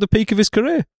that was the peak of his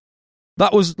career.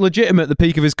 That was legitimate. The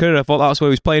peak of his career. I thought that was where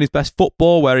he was playing his best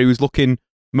football, where he was looking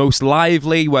most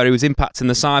lively, where he was impacting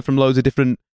the side from loads of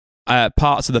different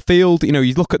parts of the field. You know,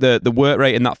 you look at the work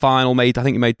rate in that final. I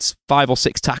think he made 5 or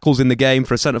 6 tackles in the game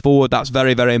for a centre forward. That's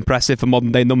very, very impressive for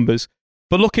modern day numbers.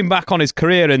 But looking back on his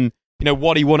career and, you know,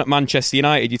 what he won at Manchester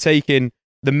United, you're taking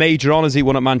the major honours he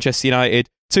won at Manchester United,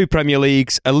 2 Premier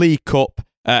Leagues, a League Cup,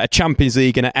 a Champions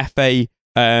League, and a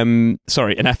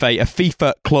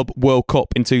FIFA Club World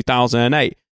Cup in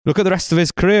 2008. Look at the rest of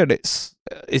his career, and it's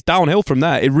downhill from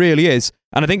there. It really is.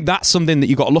 And I think that's something that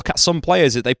you've got to look at. Some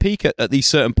players, that they peak at these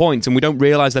certain points, and we don't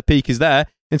realise their peak is there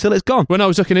until it's gone. When I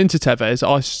was looking into Tevez,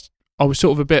 I was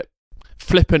sort of a bit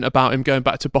flippant about him going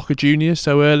back to Boca Juniors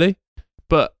so early,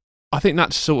 but I think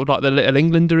that's sort of like the little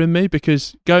Englander in me,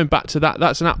 because going back to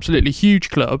that's an absolutely huge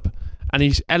club, and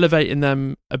he's elevating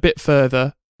them a bit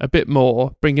further, a bit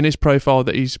more, bringing his profile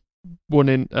that he's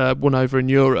won over in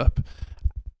Europe.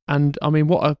 And I mean,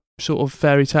 what a sort of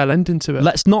fairy tale ending to it.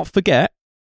 Let's not forget,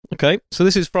 okay, so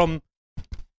this is from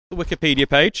the Wikipedia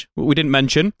page, what we didn't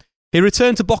mention. He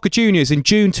returned to Boca Juniors in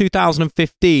June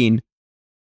 2015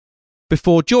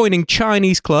 before joining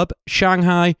Chinese club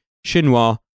Shanghai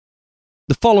Shenhua.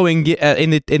 The following in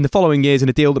the following years, in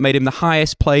a deal that made him the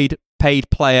highest paid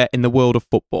player in the world of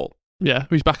football. Yeah,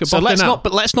 he's back at Boca now.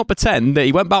 Let's not pretend that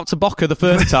he went back to Boca the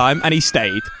first time and he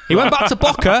stayed. He went back to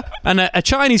Boca and a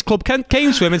Chinese club came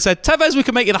to him and said, "Tevez, we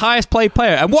can make you the highest paid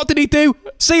player." And what did he do?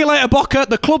 See you later, Boca,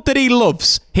 the club that he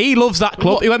loves. He loves that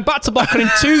club. What? He went back to Boca in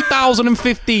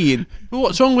 2015.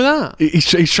 What's wrong with that?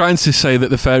 He's trying to say that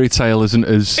the fairy tale isn't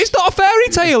as... It's not a fairy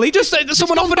tale. He just said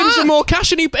someone offered him some more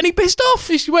cash and he pissed off.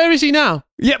 Where is he now?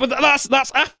 Yeah, but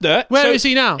that's after. Where is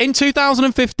he now? In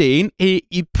 2015,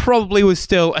 he probably was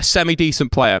still a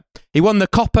semi-decent player. He won the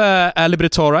Copa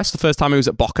Libertadores the first time he was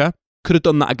at Boca. Could have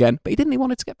done that again, but he didn't. He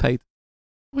wanted to get paid.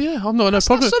 Well, yeah, I'm not no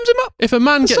problem. That sums him up. If a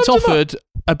man gets offered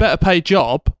a better paid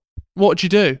job, what do you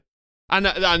do? And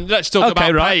let's talk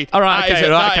about paid. All right,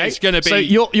 okay. It's going to be... So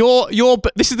you're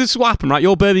this is what happened, right?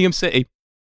 You're Birmingham City.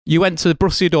 You went to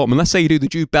Borussia Dortmund. Let's say you do the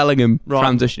Jude Bellingham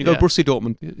transition. You go Borussia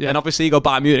Dortmund. Yeah. And obviously you go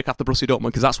Bayern Munich after Borussia Dortmund,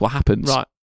 because that's what happens. Right.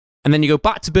 And then you go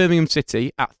back to Birmingham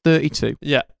City at 32.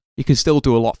 Yeah. You can still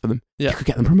do a lot for them. Yeah. You could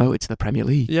get them promoted to the Premier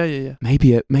League. Yeah.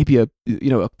 Maybe a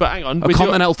but hang on, a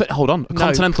continental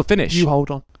continental finish. You hold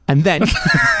on. And then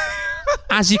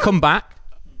as you come back,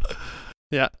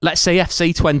 yeah, let's say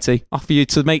FC20 offer you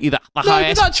to make you the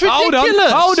highest. That's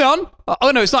ridiculous. Hold on.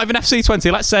 Oh no, it's not even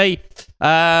FC20. Let's say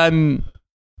let's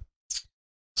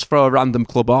throw a random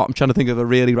club out. I'm trying to think of a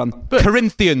really random.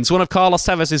 Corinthians, one of Carlos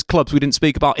Tevez's clubs we didn't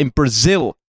speak about in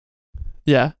Brazil.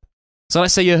 Yeah. So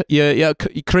let's say your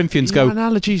Corinthians go.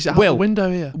 Analogies out the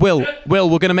window here. Will, we're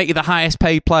going to make you the highest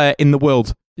paid player in the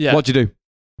world. Yeah. What'd you do?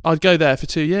 I'd go there for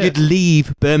 2 years. You'd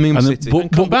leave Birmingham City.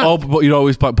 But you'd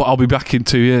always but I'll be back in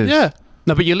 2 years. Yeah.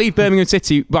 No, but you leave Birmingham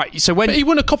City, right? So but he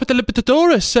won a Copa de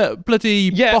Libertadores at bloody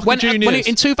Boca Juniors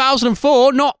in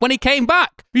 2004. Not when he came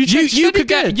back. You could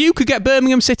get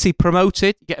Birmingham City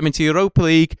promoted, get them into Europa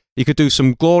League. You could do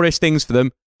some glorious things for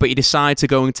them, but you decide to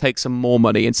go and take some more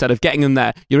money instead of getting them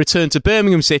there. You return to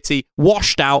Birmingham City,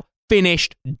 washed out,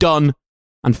 finished, done,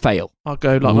 and fail. I'll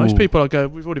go like most people. I'll go.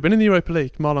 We've already been in the Europa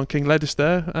League. Marlon King led us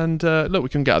there, and look, we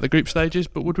can get out of the group stages.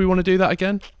 But would we want to do that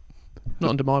again? Not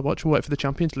under my watch. We'll wait for the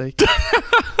Champions League.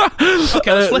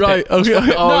 Okay, let's flip it. Okay.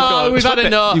 No, we've had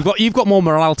enough. You've got more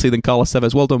morality than Carlos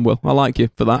Tevez. Well done, Will. I like you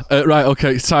for that. Right,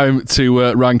 okay, it's time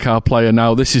to rank our player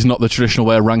now. This is not the traditional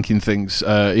way of ranking things.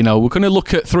 We're going to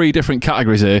look at 3 different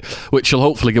categories here, which will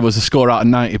hopefully give us a score out of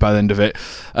 90 by the end of it.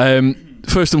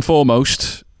 First and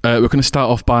foremost, we're going to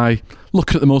start off by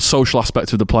looking at the most social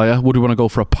aspect of the player. Would we want to go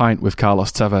for a pint with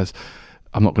Carlos Tevez?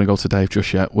 I'm not going to go to Dave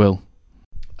just yet. Will?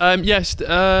 Yes,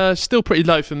 still pretty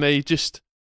low for me.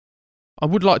 I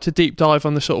would like to deep dive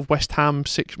on the sort of West Ham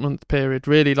 6-month period.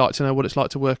 Really like to know what it's like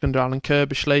to work under Alan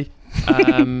Kirbishley.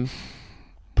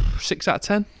 6 out of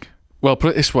 10. Well,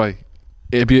 put it this way.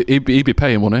 He'd be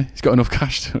paying money. He's got enough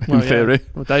cash in theory.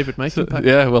 Well, David make him pay.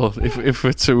 Yeah, well, if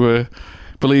we're to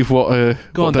believe what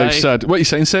Dave said. What are you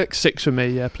saying, 6? 6 for me,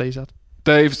 yeah, please, Ad.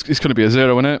 Dave, it's going to be a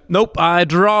 0, isn't it? Nope,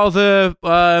 I'd rather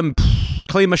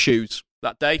clean my shoes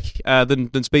that day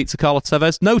than speak to Carlos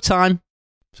Tevez. No time.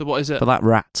 So what is it? For that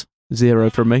rat. 0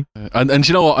 from me. And do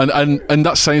you know what? And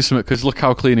that's saying something, because look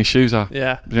how clean his shoes are.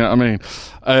 Yeah. Do you know what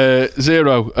I mean?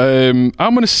 0.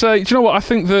 I'm going to say, do you know what? I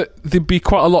think that there'd be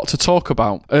quite a lot to talk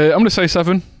about. I'm going to say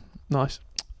 7. Nice.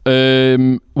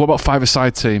 What about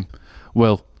 5-a-side team?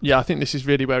 Will? Yeah, I think this is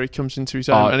really where he comes into his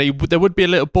own. And there would be a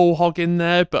little ball hog in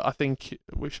there, but I think,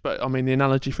 the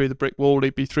analogy through the brick wall,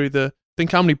 he'd be through the...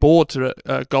 Think how many boards are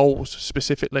at goals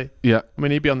specifically. Yeah. I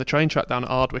mean, he'd be on the train track down at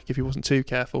Ardwick if he wasn't too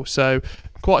careful. So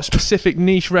quite a specific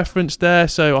niche reference there.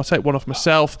 So I'll take one off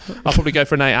myself. I'll probably go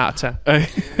for an 8 out of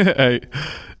 10.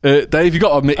 Dave, you got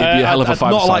to admit he'd be a hell of a 5-a-side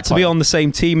I'd not like to be on the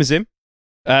same team as him,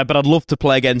 but I'd love to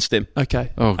play against him.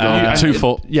 Okay. Oh, God. 2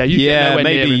 foot. Yeah,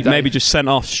 maybe just sent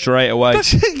off straight away.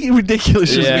 That's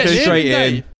ridiculous. Yeah, straight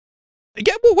in. What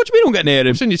do you mean don't get near him?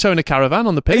 I've seen you towing a caravan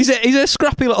on the pitch. He's a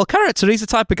scrappy little character. He's the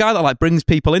type of guy that brings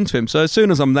people into him. So as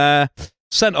soon as I'm there,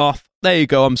 sent off, there you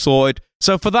go, I'm sorted.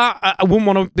 So for that, I wouldn't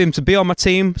want him to be on my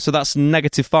team. So that's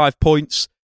 -5 points.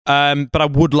 But I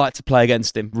would like to play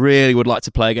against him. Really would like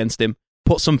to play against him.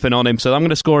 Put something on him. So I'm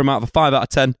going to score him out of a 5 out of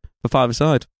 10 for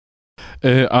 5-a-side.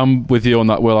 I'm with you on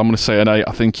that, Will. I'm going to say an 8.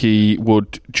 I think he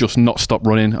would just not stop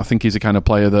running. I think he's the kind of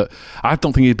player that... I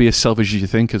don't think he'd be as selfish as you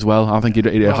think as well. I think he'd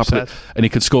happen, and he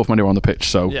could score from anywhere on the pitch,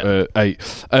 so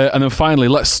 8. And then finally,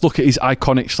 let's look at his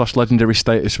iconic/legendary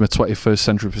status from a 21st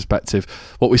century perspective.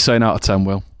 What are we saying out of 10,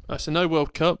 Will? So no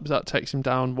World Cup, that takes him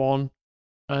down 1.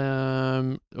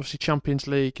 Obviously Champions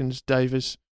League, and as Dave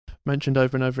has mentioned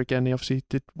over and over again, he obviously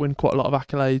did win quite a lot of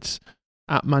accolades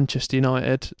at Manchester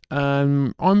United.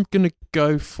 I'm going to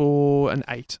go for an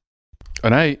 8.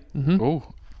 An 8? Mm-hmm. Oh,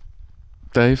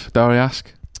 Dave, dare I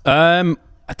ask? I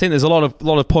think there's a lot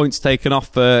of points taken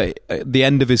off the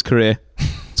end of his career.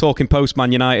 Talking post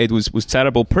Man United was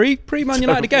terrible. Pre Man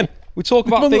United again. We talk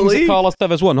about things that Carlos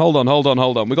Tevez won. Hold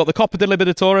on. We got the Copa de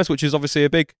Libertadores, which is obviously a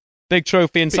big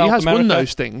trophy in South America. He has won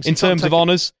those things in terms of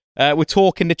honours. We're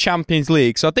talking the Champions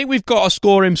League, so I think we've got to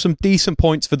score him some decent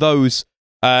points for those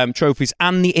trophies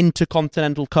and the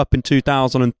Intercontinental Cup in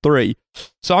 2003.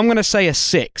 So I'm going to say a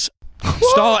 6.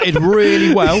 Started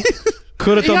really well.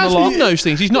 Could have done a lot. He has won those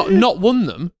things. He's not won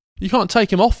them. You can't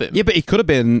take him off him. Yeah, but he could have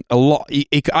been a lot.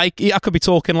 I could be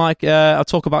talking I'll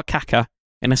talk about Kaká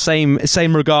in the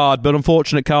same regard, but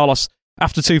unfortunate Carlos.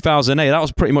 After 2008, that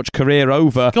was pretty much career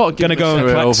over. Going to go and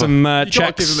collect some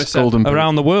checks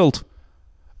around the world.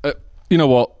 You know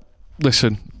what?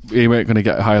 Listen, he ain't going to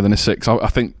get higher than a 6. I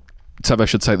think Tevez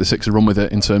should take the 6 and run with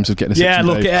it in terms of getting a 6. Yeah,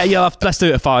 look, let's do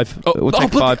it at 5. We'll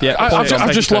take 5. Yeah,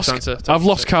 I've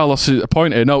lost Carlos'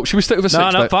 point here. No, should we stick with a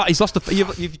 6? No, 5. He's lost.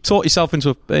 You've taught yourself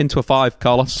into a 5,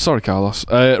 Carlos. Sorry, Carlos.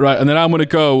 Right, and then I'm going to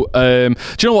go. Do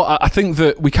you know what? I think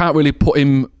that we can't really put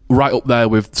him right up there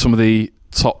with some of the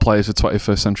top players of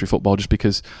 21st century football, just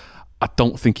because I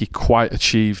don't think he quite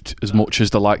achieved as much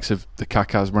as the likes of the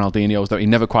Kakas, Ronaldinhos. That he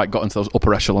never quite got into those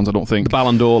upper echelons, I don't think. The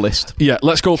Ballon d'Or list. Yeah,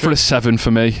 let's go for a 7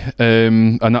 for me.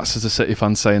 And that's as a City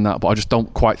fan saying that, but I just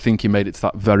don't quite think he made it to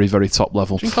that very, very top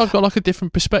level. Do you think I've got a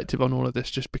different perspective on all of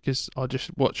this just because I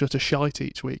just watch just a shite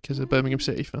each week as a Birmingham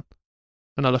City fan?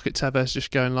 And I look at Tevez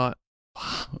just going like...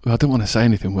 I don't want to say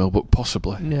anything, Will, but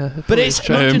possibly. Yeah, but it's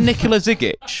imagine Nikola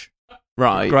Zigic,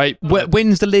 right? Great.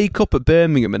 Wins the League Cup at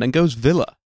Birmingham and then goes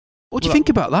Villa. What do you think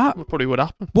about that? Probably would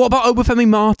happen. What about Obafemi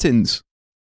Martins?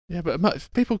 Yeah, but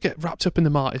if people get wrapped up in the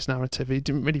Martins narrative, he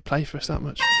didn't really play for us that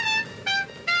much.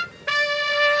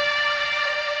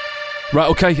 Right,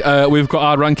 okay, we've got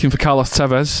our ranking for Carlos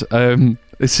Tevez.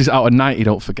 This is out of 90,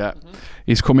 don't forget. Mm-hmm.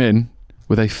 He's come in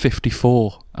with a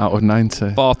 54 out of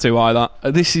 90. Far too high, that.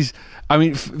 This is, I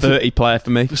mean... 30 player for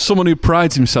me. For someone who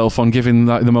prides himself on giving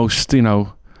the most,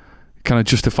 kind of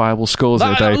justifiable scores of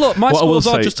the day. Look, my scores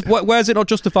are where's it not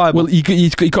justifiable? Well, you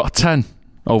got a 10.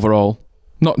 overall.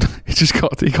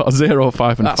 He got a 0,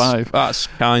 5 and 5. That's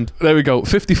kind. There we go.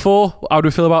 54. How do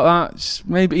we feel about that? It's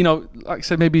maybe, like I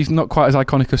said, maybe he's not quite as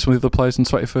iconic as some of the other players in the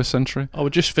 21st century. I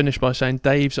would just finish by saying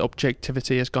Dave's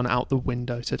objectivity has gone out the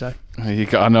window today.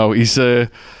 I know. He's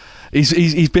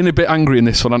been a bit angry in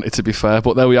this one, hasn't he, to be fair?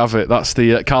 But there we have it. That's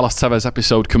the Carlos Tevez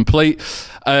episode complete.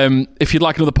 If you'd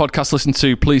like another podcast to listen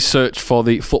to, please search for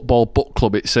the Football Book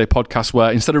Club. It's a podcast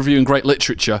where, instead of reviewing great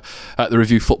literature, they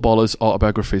review footballers'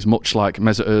 autobiographies, much like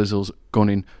Mesut Ozil's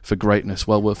Gunning for Greatness.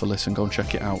 Well worth a listen. Go and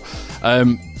check it out.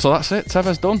 So that's it.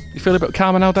 Tevez done. You feel a bit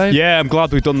calmer now, Dave? Yeah, I'm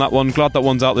glad we've done that one. Glad that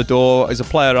one's out the door. As a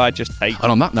player, I just hate.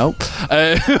 And on that note,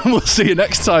 we'll see you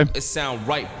next time. It sound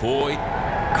right, boy.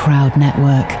 Crowd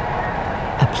Network.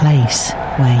 A place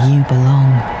where you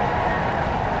belong.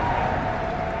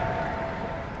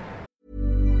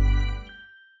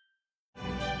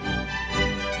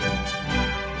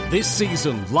 This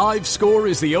season, LiveScore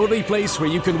is the only place where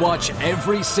you can watch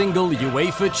every single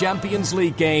UEFA Champions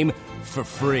League game for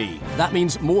free. That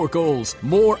means more goals,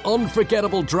 more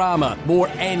unforgettable drama, more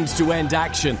end-to-end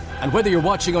action. And whether you're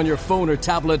watching on your phone or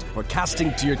tablet or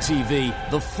casting to your TV,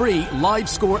 the free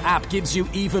LiveScore app gives you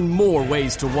even more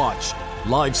ways to watch.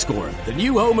 LiveScore, the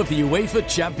new home of the UEFA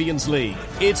Champions League.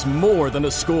 It's more than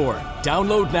a score.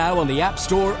 Download now on the App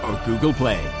Store or Google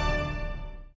Play.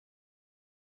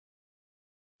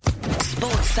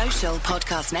 Sports Social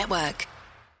Podcast Network.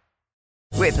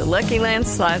 With the Lucky Land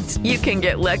Slots, you can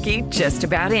get lucky just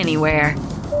about anywhere.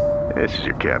 This is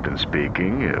your captain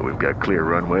speaking. We've got clear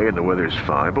runway and the weather's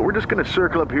fine, but we're just going to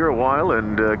circle up here a while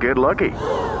and get lucky.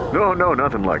 No,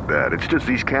 nothing like that. It's just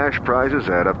these cash prizes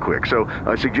add up quick. So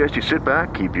I suggest you sit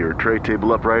back, keep your tray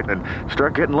table upright, and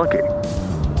start getting lucky.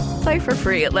 Play for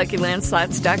free at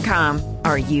LuckyLandSlots.com.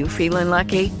 Are you feeling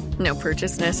lucky? No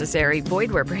purchase necessary.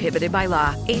 Void where prohibited by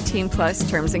law. 18+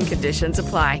 terms and conditions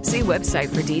apply. See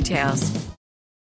website for details.